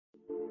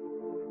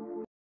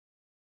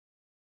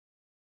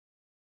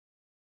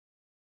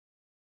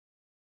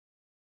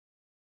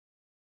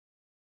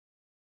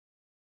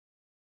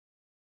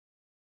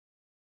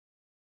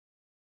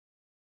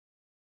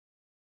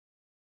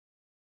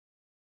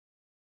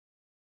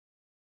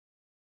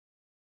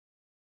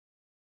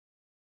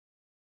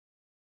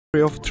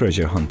of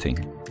treasure hunting.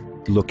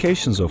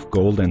 Locations of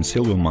gold and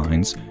silver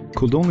mines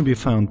could only be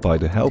found by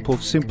the help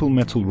of simple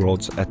metal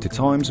rods at the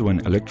times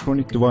when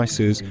electronic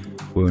devices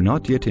were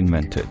not yet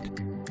invented.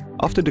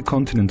 After the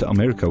continent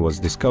America was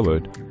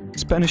discovered,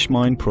 Spanish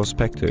mine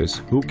prospectors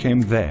who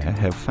came there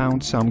have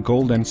found some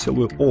gold and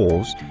silver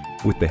ores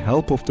with the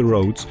help of the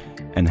rods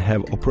and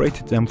have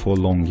operated them for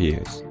long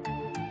years.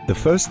 The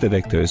first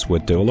detectors were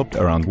developed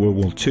around World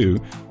War II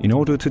in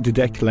order to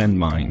detect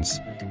landmines.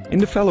 In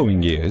the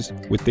following years,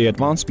 with the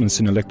advancements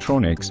in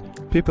electronics,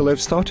 people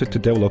have started to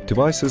develop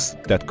devices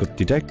that could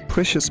detect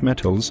precious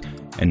metals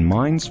and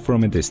mines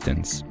from a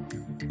distance.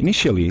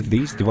 Initially,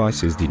 these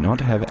devices did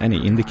not have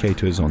any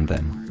indicators on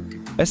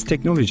them. As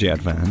technology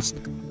advanced,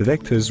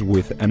 detectors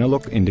with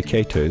analog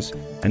indicators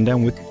and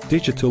then with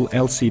digital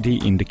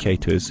LCD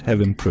indicators have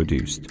been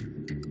produced.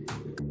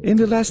 In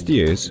the last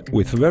years,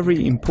 with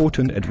very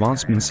important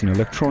advancements in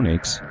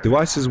electronics,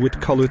 devices with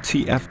color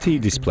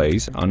TFT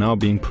displays are now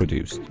being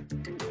produced.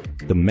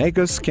 The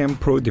Mega Scan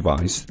Pro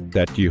device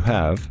that you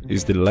have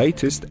is the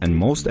latest and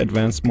most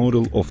advanced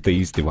model of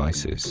these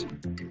devices.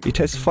 It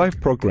has 5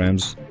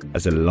 programs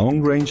as a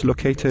long-range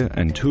locator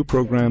and 2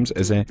 programs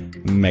as a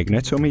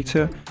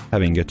magnetometer,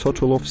 having a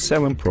total of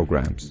 7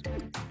 programs.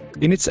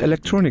 In its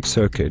electronic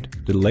circuit,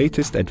 the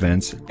latest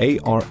advanced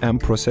ARM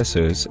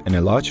processors and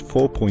a large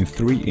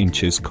 4.3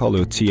 inches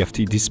color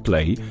TFT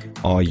display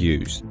are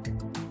used.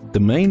 The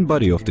main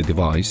body of the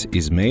device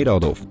is made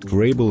out of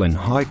durable and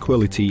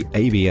high-quality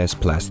ABS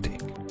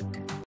plastic.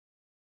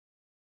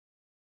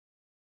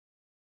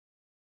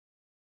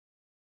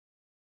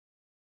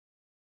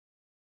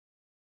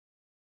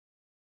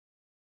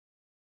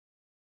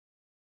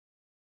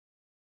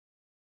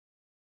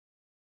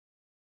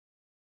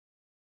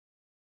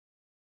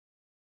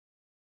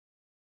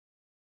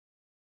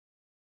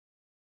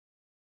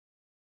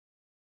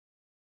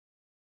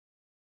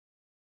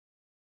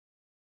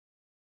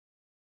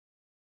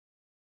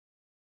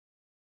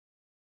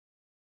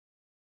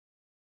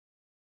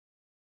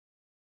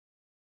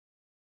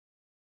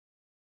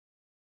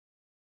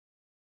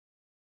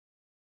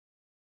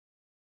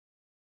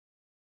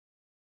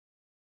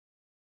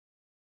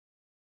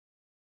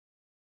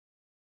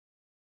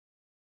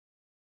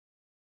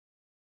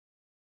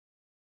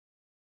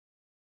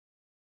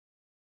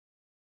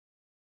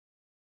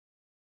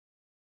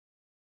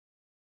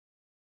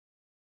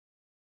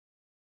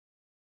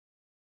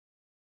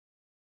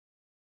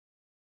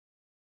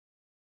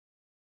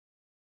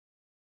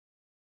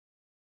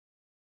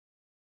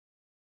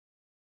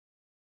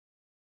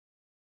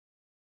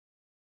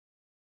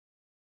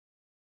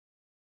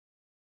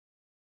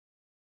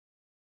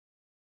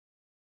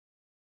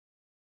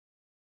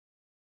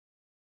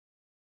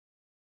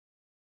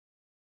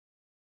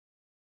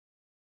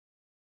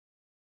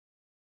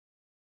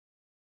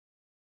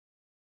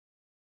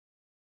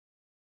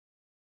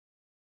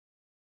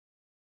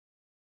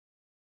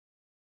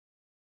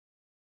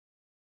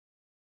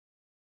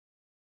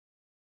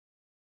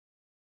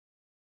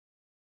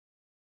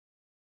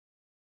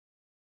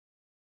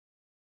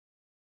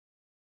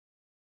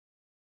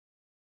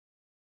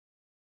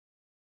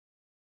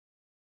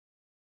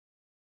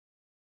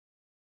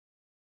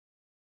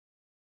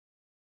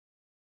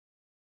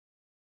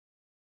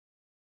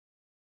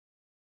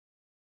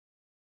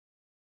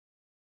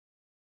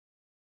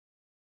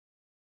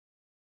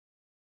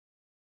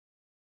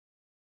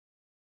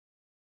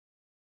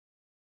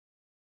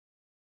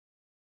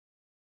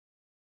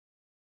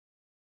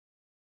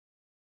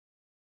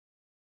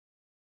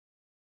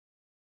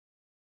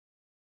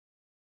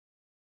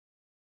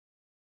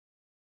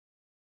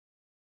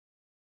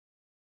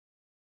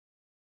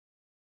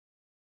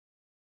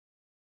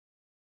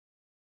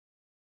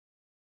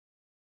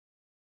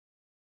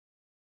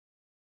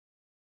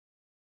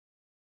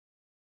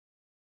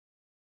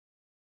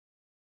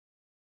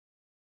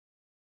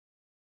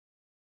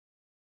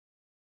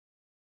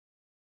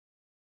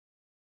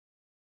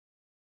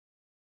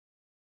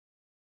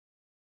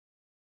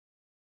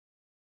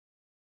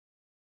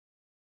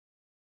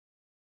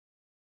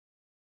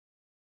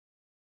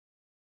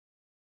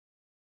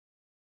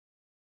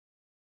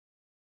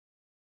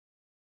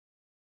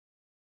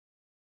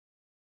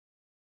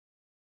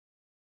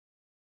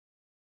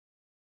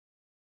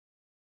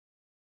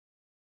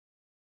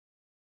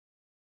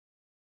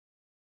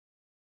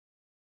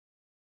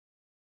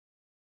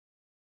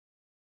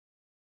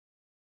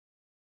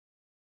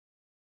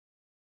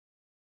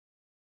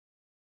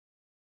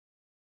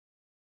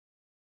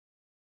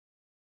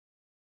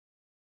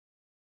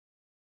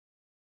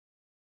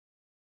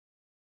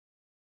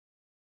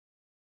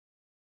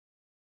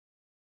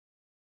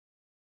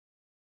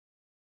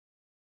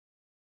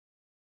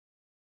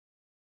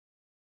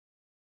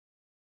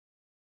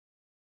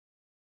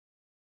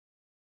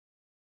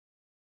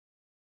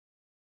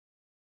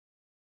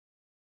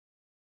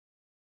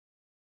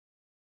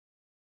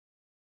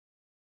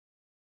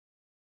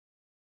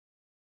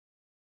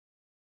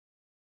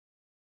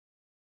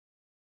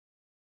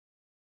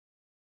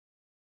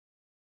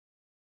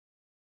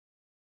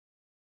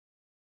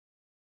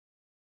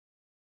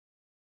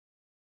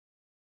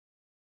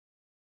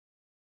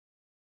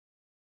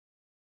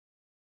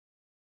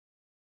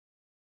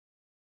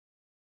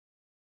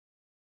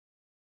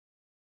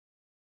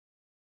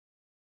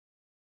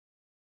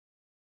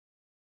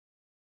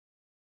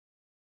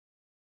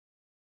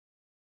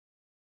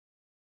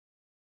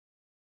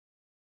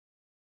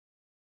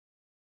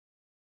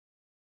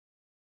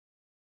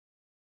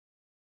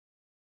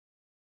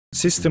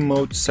 System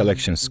Mode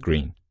Selection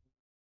Screen.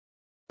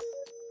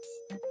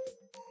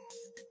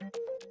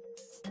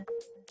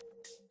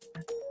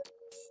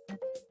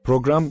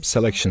 Program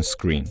Selection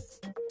Screen.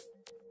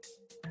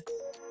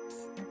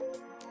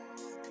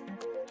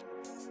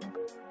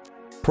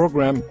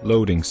 Program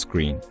Loading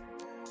Screen.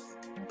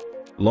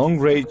 Long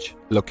Range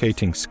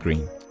Locating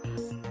Screen.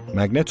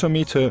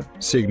 Magnetometer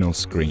Signal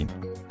Screen.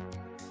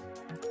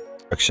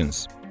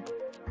 Actions.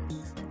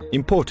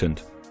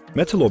 Important: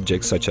 metal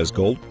objects such as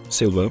gold,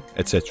 silver,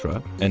 etc.,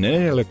 and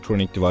any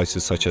electronic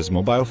devices such as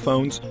mobile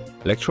phones,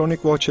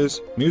 electronic watches,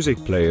 music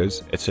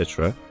players,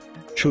 etc.,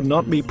 should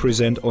not be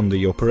present on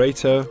the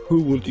operator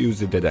who would use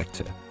the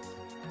detector.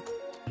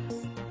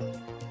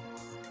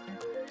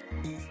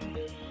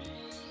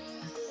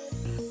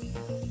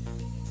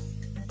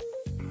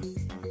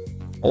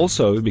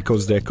 Also,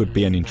 because there could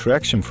be an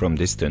interaction from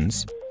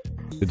distance,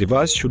 the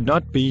device should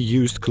not be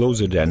used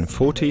closer than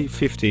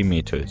 40-50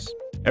 meters,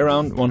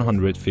 around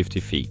 150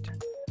 feet,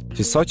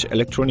 to such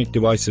electronic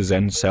devices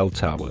and cell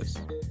towers.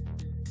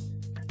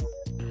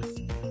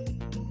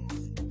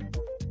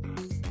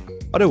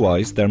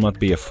 Otherwise, there might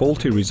be a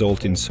faulty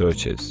result in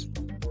searches.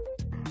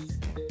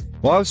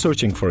 While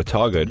searching for a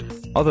target,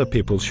 other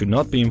people should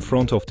not be in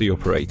front of the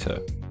operator.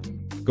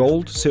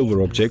 Gold,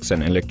 silver objects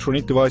and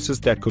electronic devices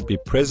that could be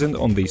present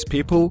on these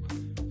people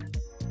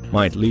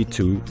might lead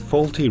to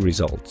faulty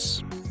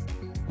results.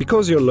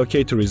 Because your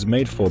locator is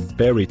made for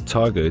buried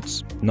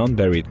targets,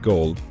 non-buried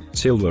gold,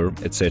 silver,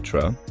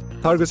 etc.,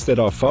 targets that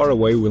are far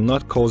away will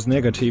not cause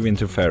negative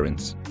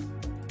interference.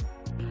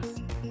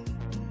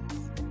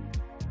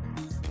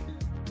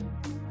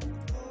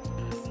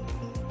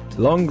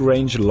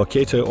 Long-range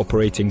locator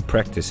operating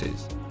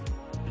practices.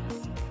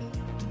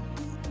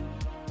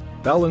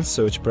 Balance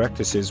search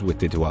practices with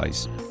the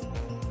device.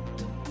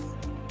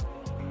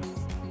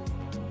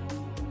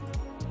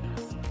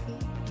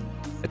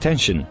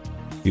 Attention!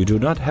 You do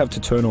not have to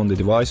turn on the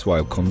device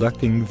while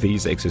conducting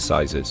these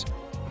exercises.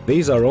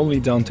 These are only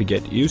done to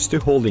get used to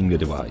holding the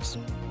device.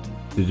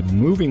 The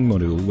moving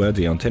module where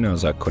the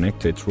antennas are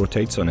connected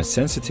rotates on a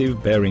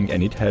sensitive bearing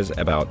and it has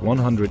about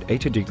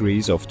 180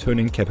 degrees of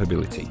turning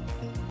capability.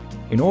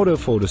 In order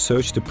for the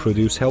search to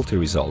produce healthy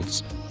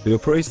results, the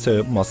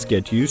operator must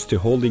get used to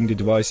holding the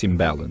device in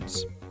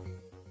balance.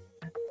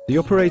 The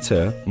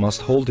operator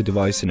must hold the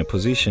device in a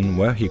position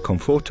where he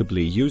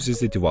comfortably uses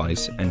the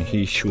device, and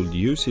he should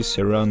use his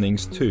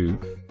surroundings too,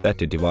 that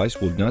the device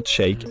will not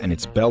shake and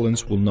its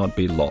balance will not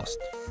be lost.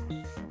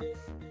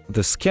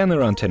 The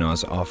scanner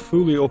antennas are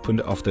fully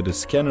opened after the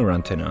scanner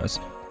antennas,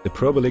 the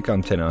parabolic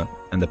antenna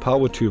and the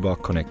power tube are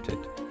connected.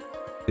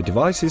 The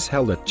device is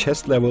held at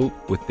chest level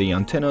with the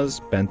antennas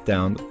bent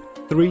down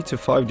 3 to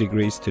 5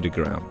 degrees to the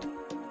ground.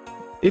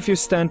 If you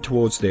stand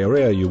towards the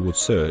area you would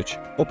search,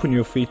 open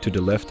your feet to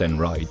the left and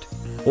right,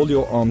 hold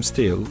your arm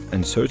still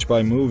and search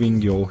by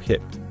moving your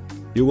hip.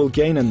 You will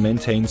gain and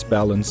maintain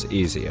balance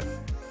easier.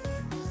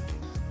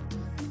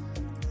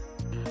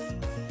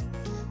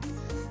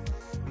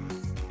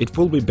 It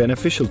will be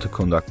beneficial to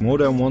conduct more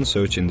than one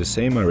search in the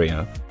same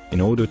area in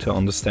order to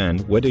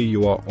understand whether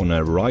you are on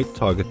a right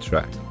target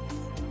track.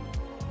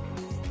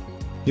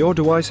 Your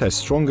device has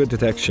stronger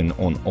detection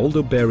on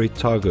older buried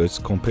targets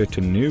compared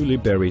to newly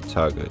buried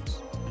targets.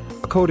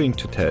 According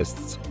to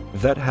tests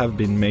that have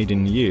been made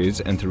in years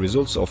and the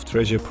results of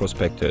treasure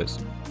prospectors.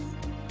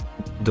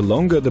 The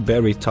longer the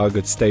buried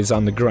target stays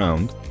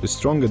underground, the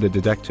stronger the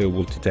detector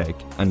will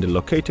detect, and the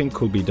locating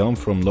could be done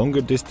from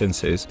longer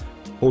distances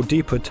or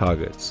deeper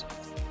targets.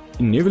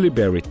 In newly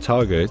buried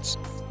targets,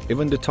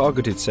 even the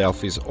target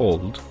itself is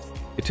old,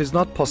 it is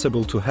not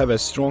possible to have a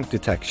strong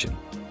detection.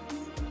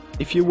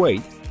 If you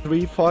wait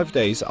 3-5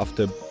 days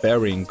after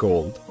burying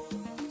gold,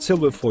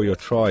 silver for your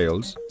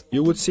trials,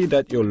 you would see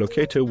that your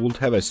locator would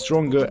have a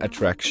stronger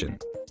attraction.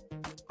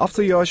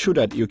 After you are sure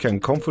that you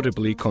can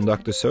comfortably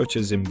conduct the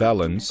searches in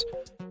balance,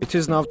 it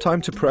is now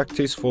time to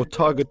practice for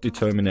target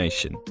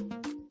determination.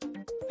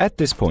 At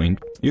this point,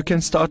 you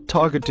can start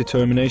target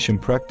determination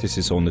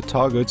practices on the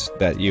targets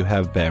that you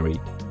have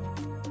buried.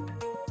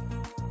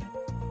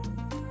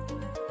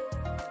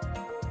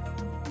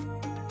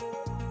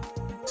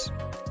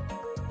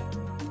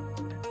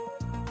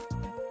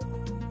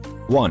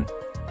 One.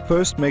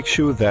 First, make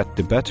sure that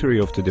the battery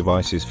of the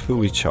device is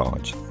fully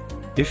charged.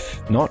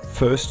 If not,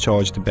 first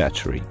charge the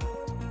battery.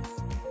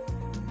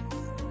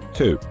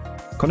 2.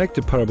 Connect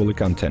the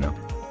parabolic antenna,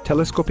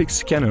 telescopic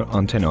scanner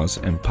antennas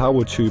and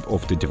power tube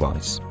of the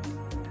device.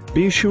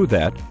 Be sure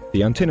that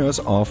the antennas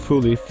are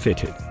fully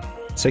fitted.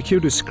 Secure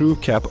the screw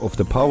cap of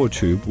the power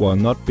tube while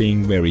not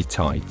being very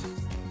tight.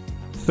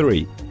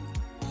 3.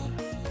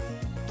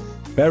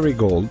 Bury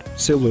gold,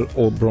 silver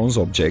or bronze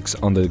objects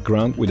under the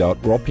ground without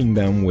wrapping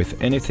them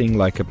with anything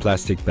like a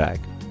plastic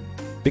bag.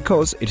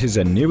 Because it is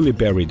a newly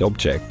buried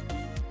object,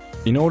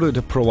 in order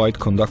to provide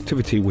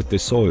conductivity with the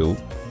soil,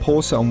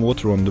 pour some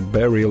water on the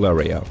burial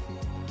area.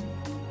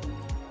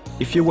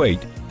 If you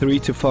wait 3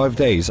 to 5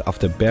 days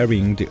after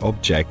burying the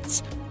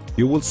objects,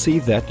 you will see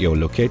that your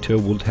locator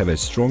would have a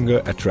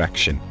stronger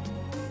attraction.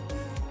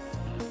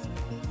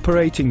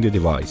 Operating the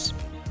device.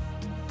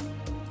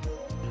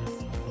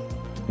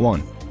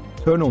 1.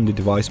 Turn on the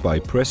device by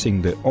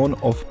pressing the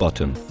on-off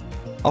button.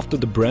 After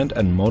the brand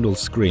and model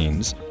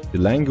screens, the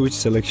language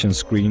selection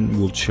screen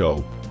will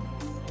show.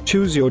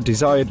 Choose your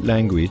desired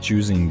language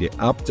using the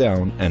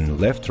up-down and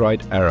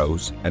left-right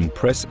arrows and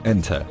press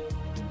Enter.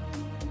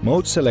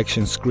 Mode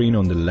selection screen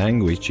on the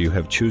language you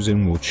have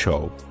chosen will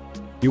show.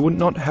 You would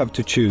not have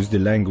to choose the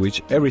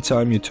language every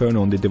time you turn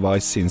on the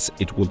device since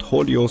it would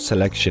hold your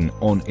selection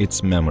on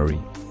its memory.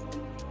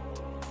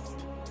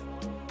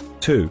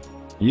 2.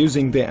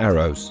 Using the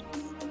arrows.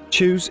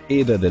 Choose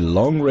either the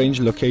long-range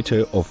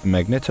locator of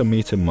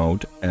magnetometer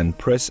mode and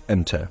press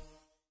Enter.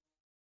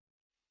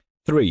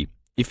 3.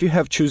 If you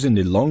have chosen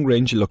the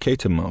long-range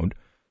locator mode,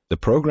 the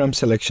program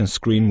selection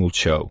screen will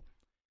show.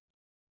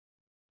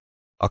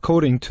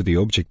 According to the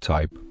object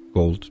type,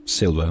 gold,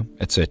 silver,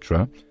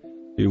 etc.,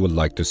 you would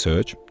like to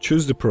search,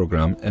 choose the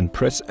program and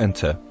press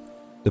Enter.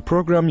 The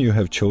program you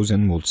have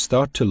chosen will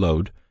start to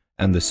load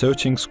and the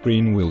searching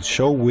screen will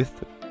show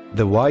with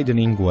the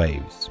widening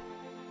waves.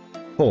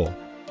 4.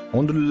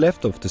 On the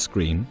left of the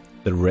screen,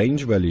 the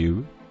range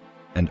value,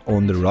 and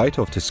on the right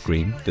of the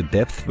screen, the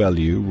depth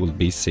value will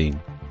be seen.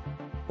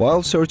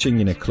 While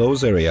searching in a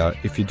close area,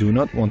 if you do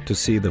not want to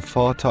see the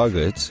far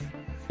targets,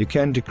 you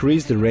can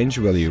decrease the range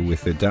value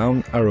with the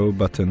down arrow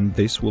button.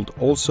 This will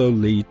also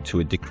lead to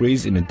a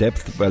decrease in the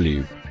depth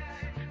value.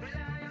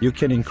 You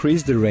can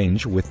increase the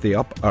range with the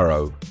up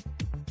arrow.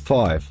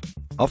 5.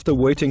 After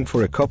waiting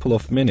for a couple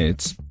of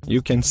minutes,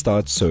 you can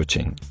start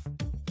searching.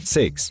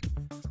 6.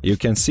 You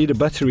can see the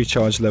battery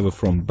charge level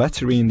from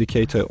battery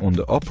indicator on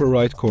the upper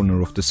right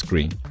corner of the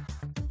screen.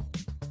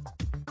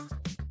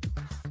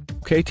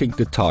 Locating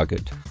the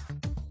target.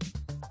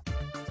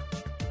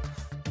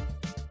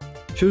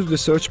 Choose the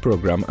search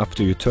program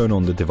after you turn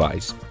on the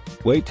device.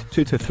 Wait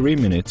 2 to 3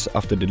 minutes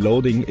after the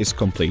loading is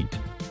complete.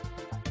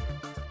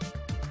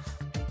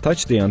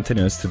 Touch the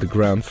antennas to the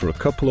ground for a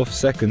couple of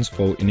seconds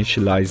for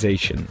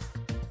initialization.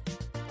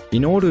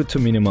 In order to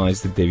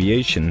minimize the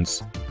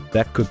deviations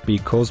that could be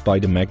caused by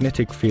the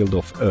magnetic field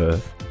of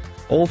Earth,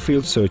 all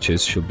field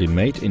searches should be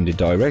made in the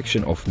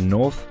direction of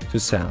north to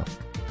south.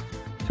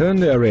 Turn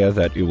the area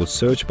that you will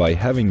search by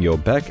having your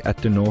back at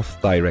the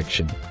north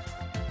direction.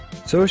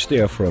 Search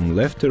there from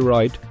left to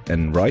right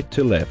and right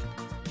to left.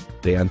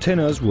 The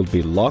antennas will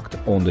be locked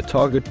on the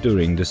target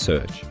during the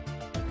search.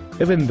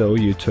 Even though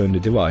you turn the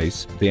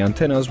device, the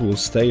antennas will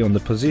stay on the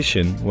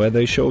position where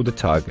they show the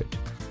target.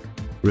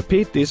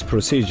 Repeat this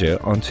procedure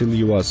until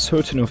you are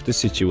certain of the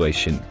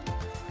situation.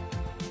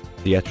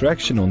 The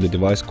attraction on the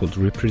device could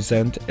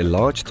represent a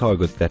large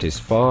target that is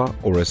far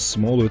or a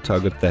smaller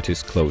target that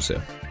is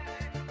closer.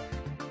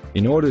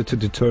 In order to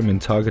determine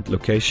target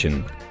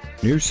location,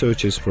 new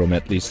searches from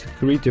at least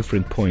 3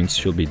 different points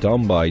should be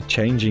done by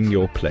changing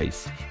your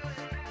place.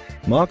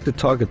 Mark the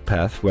target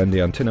path when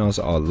the antennas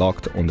are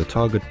locked on the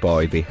target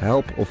by the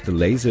help of the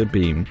laser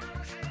beam,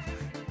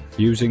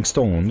 using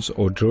stones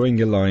or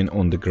drawing a line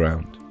on the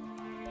ground.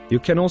 You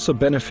can also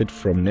benefit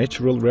from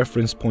natural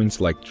reference points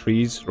like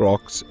trees,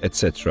 rocks,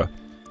 etc.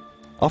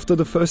 After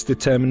the first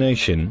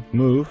determination,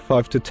 move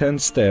 5 to 10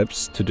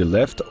 steps to the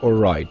left or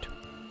right.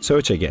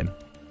 Search again.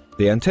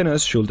 The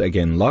antennas should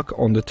again lock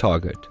on the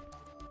target.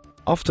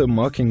 After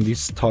marking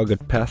this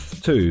target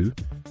path too,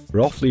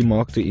 roughly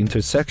mark the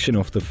intersection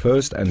of the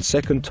first and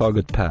second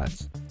target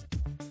paths.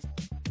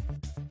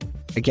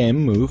 Again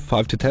move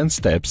 5 to 10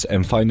 steps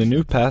and find a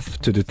new path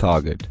to the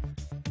target.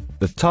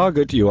 The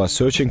target you are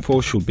searching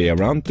for should be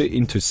around the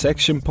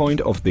intersection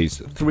point of these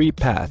 3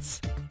 paths.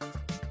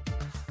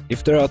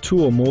 If there are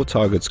 2 or more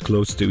targets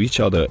close to each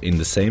other in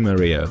the same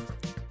area,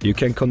 you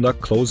can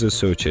conduct closer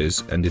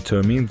searches and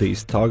determine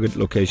these target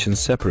locations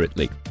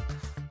separately.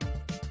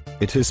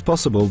 It is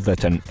possible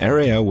that an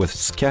area with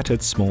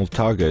scattered small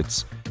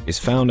targets is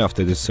found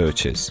after the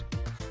searches.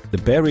 The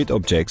buried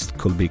objects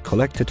could be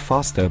collected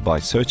faster by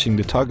searching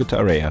the target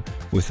area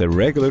with a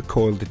regular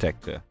coil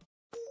detector.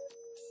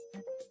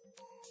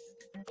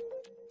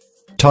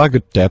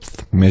 Target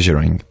depth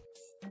measuring.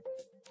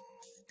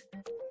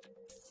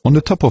 On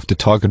the top of the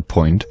target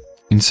point,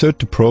 insert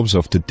the probes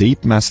of the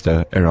deep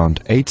master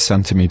around 8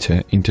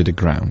 cm into the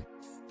ground.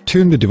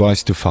 Tune the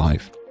device to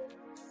 5.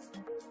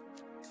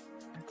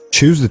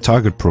 Choose the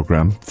target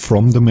program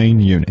from the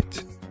main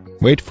unit.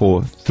 Wait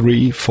for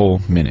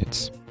 3-4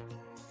 minutes.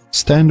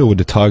 Stand over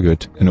the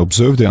target and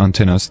observe the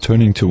antennas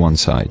turning to one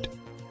side.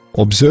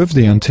 Observe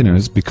the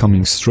antennas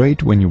becoming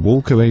straight when you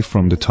walk away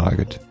from the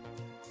target.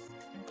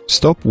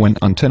 Stop when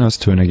antennas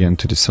turn again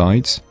to the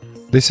sides.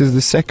 This is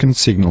the second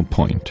signal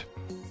point.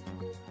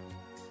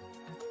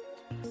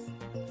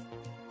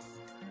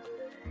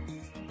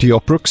 The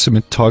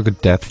approximate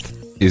target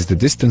depth is the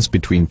distance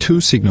between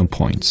 2 signal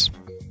points,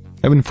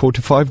 having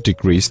 45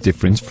 degrees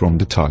difference from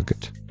the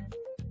target.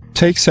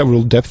 Take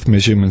several depth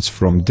measurements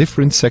from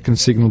different second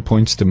signal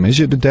points to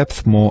measure the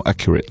depth more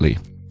accurately.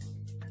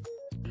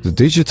 The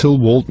digital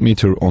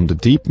voltmeter on the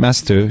deep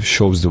master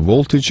shows the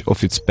voltage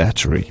of its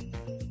battery.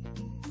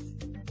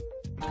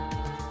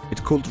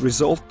 It could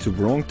result to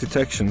wrong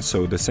detection,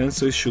 so the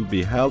sensor should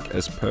be held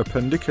as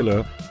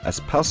perpendicular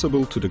as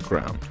possible to the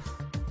ground.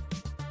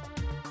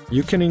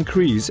 You can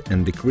increase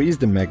and decrease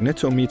the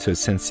magnetometer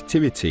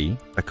sensitivity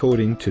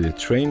according to the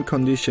train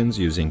conditions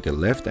using the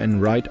left and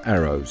right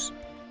arrows.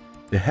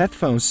 The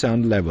headphone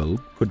sound level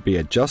could be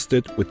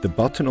adjusted with the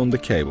button on the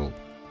cable.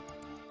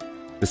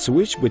 The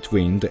switch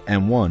between the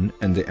M1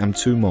 and the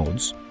M2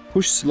 modes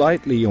push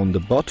slightly on the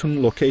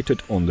button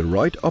located on the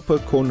right upper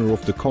corner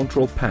of the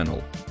control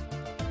panel.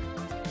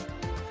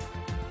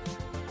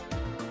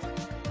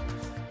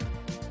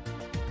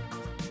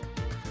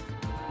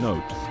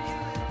 Note: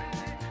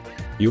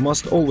 you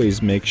must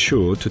always make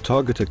sure to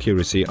target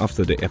accuracy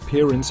after the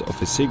appearance of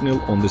a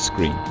signal on the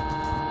screen.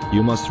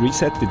 You must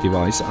reset the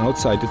device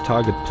outside the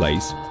target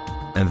place,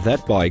 and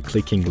that by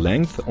clicking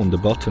length on the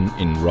button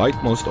in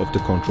rightmost of the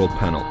control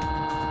panel.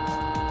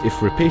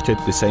 If repeated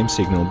the same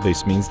signal,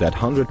 this means that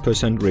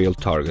 100% real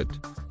target.